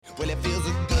Well, it feels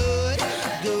good,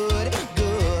 good,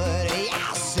 good.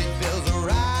 Yes, it feels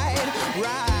right,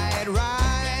 right,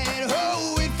 right.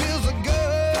 Oh, it feels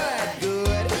good,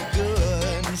 good,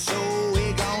 good. So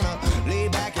we're gonna lay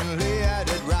back and let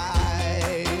it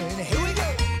ride. Here we go.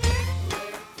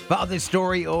 Found this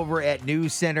story over at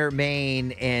News Center,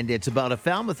 Maine, and it's about a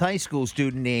Falmouth High School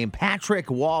student named Patrick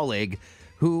Wallig,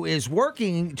 who is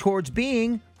working towards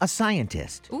being a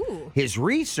scientist. Ooh. His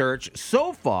research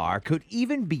so far could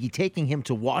even be taking him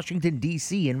to Washington,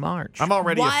 D.C. in March. I'm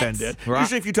already What? offended. Right.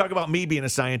 Usually if you talk about me being a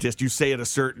scientist, you say it a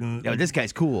certain... No, this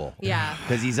guy's cool. Yeah.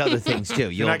 Because he's other things, too.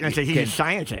 You're not going to say he's a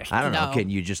scientist. I don't know. No. Can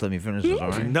you just let me finish this?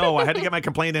 All right? No, I had to get my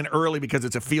complaint in early because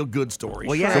it's a feel-good story.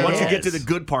 Well, yeah, so it once you get to is. the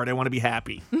good part, I want to be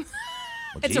happy. Well,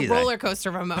 It's geez, a roller coaster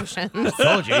of emotions. I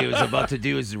told you he was about to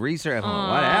do his research.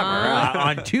 Whatever.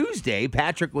 On Tuesday,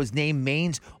 Patrick was named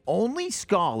Maine's only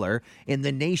scholar in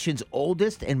the nation's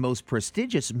oldest and most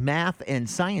prestigious math and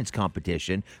science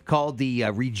competition called the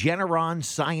Regeneron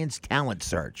Science Talent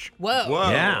Search. Whoa. Whoa,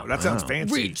 Yeah. that sounds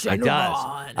fancy. It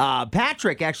does.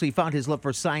 Patrick actually found his love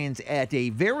for science at a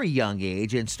very young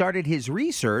age and started his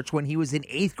research when he was in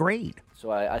 8th grade.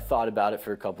 So I thought about it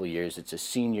for a couple of years.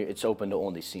 It's open to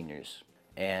only seniors.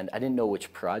 And I didn't know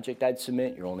which project I'd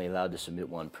submit. You're only allowed to submit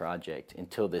one project.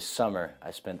 Until this summer, I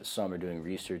spent the summer doing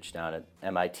research down at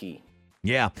MIT.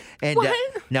 Yeah. And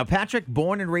now Patrick,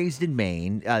 born and raised in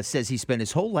Maine, says he spent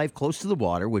his whole life close to the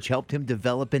water, which helped him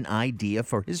develop an idea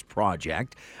for his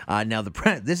project. Now,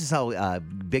 this is how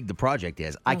big the project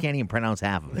is. I can't even pronounce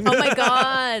half of it. Oh, my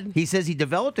God. He says he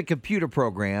developed a computer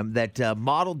program that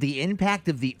modeled the impact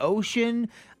of the ocean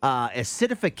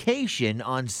acidification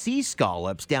on sea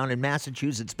scallops down in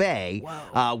Massachusetts Bay,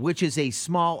 which is a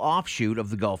small offshoot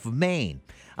of the Gulf of Maine.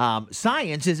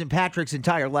 Science isn't Patrick's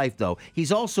entire life, though.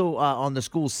 He's also on the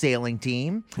school's sailing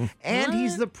team, and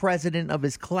he's the president of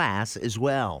his class as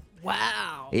well.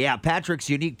 Wow. Yeah, Patrick's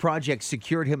unique project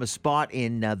secured him a spot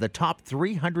in the top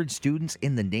 300 students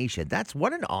in the nation. That's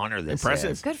what an honor this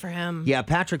Impressive. is. Good for him. Yeah,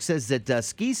 Patrick says that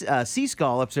sea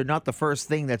scallops are not the first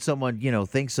thing that someone,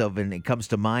 thinks of and it comes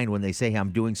to mind when they say, I'm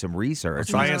doing some research.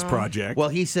 Science project. Well,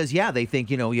 he says, they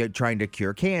think, you're trying to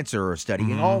cure cancer or studying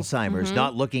Alzheimer's,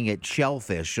 not looking at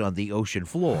shellfish on the ocean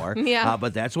floor. Yeah.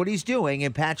 But that's what he's doing,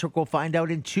 and Patrick will find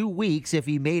out in 2 weeks if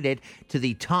he made it to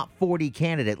the top 40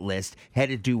 candidate list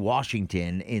headed to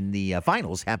Washington in the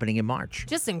finals happening in March.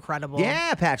 Just incredible.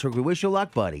 Yeah, Patrick, we wish you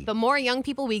luck, buddy. The more young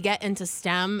people we get into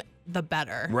STEM, the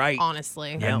better. Right.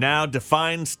 Honestly. Yeah. And now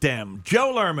define STEM.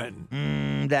 Joe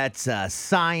Lerman. That's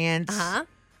science. Uh-huh.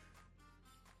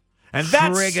 And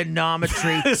that's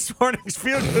Trigonometry. this morning's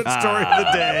feel-good story of the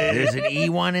day. There's an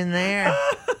E1 in there.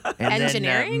 And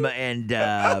Engineering?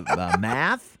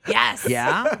 Math? Yes.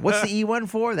 Yeah. What's the E1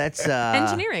 for? That's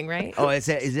Engineering, right? Oh, is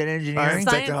it engineering? Science,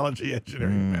 technology,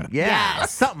 engineering, math. Yeah,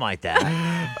 Yes. something like that.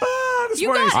 This You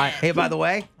morning's- got it. Hey, by the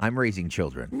way, I'm raising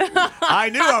children. I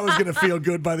knew I was going to feel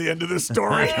good by the end of this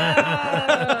story.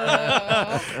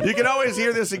 You can always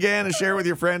hear this again and share with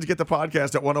your friends. Get the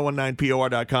podcast at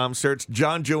 1019por.com. Search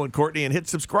John, Joe, and Courtney and hit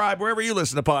subscribe wherever you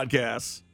listen to podcasts.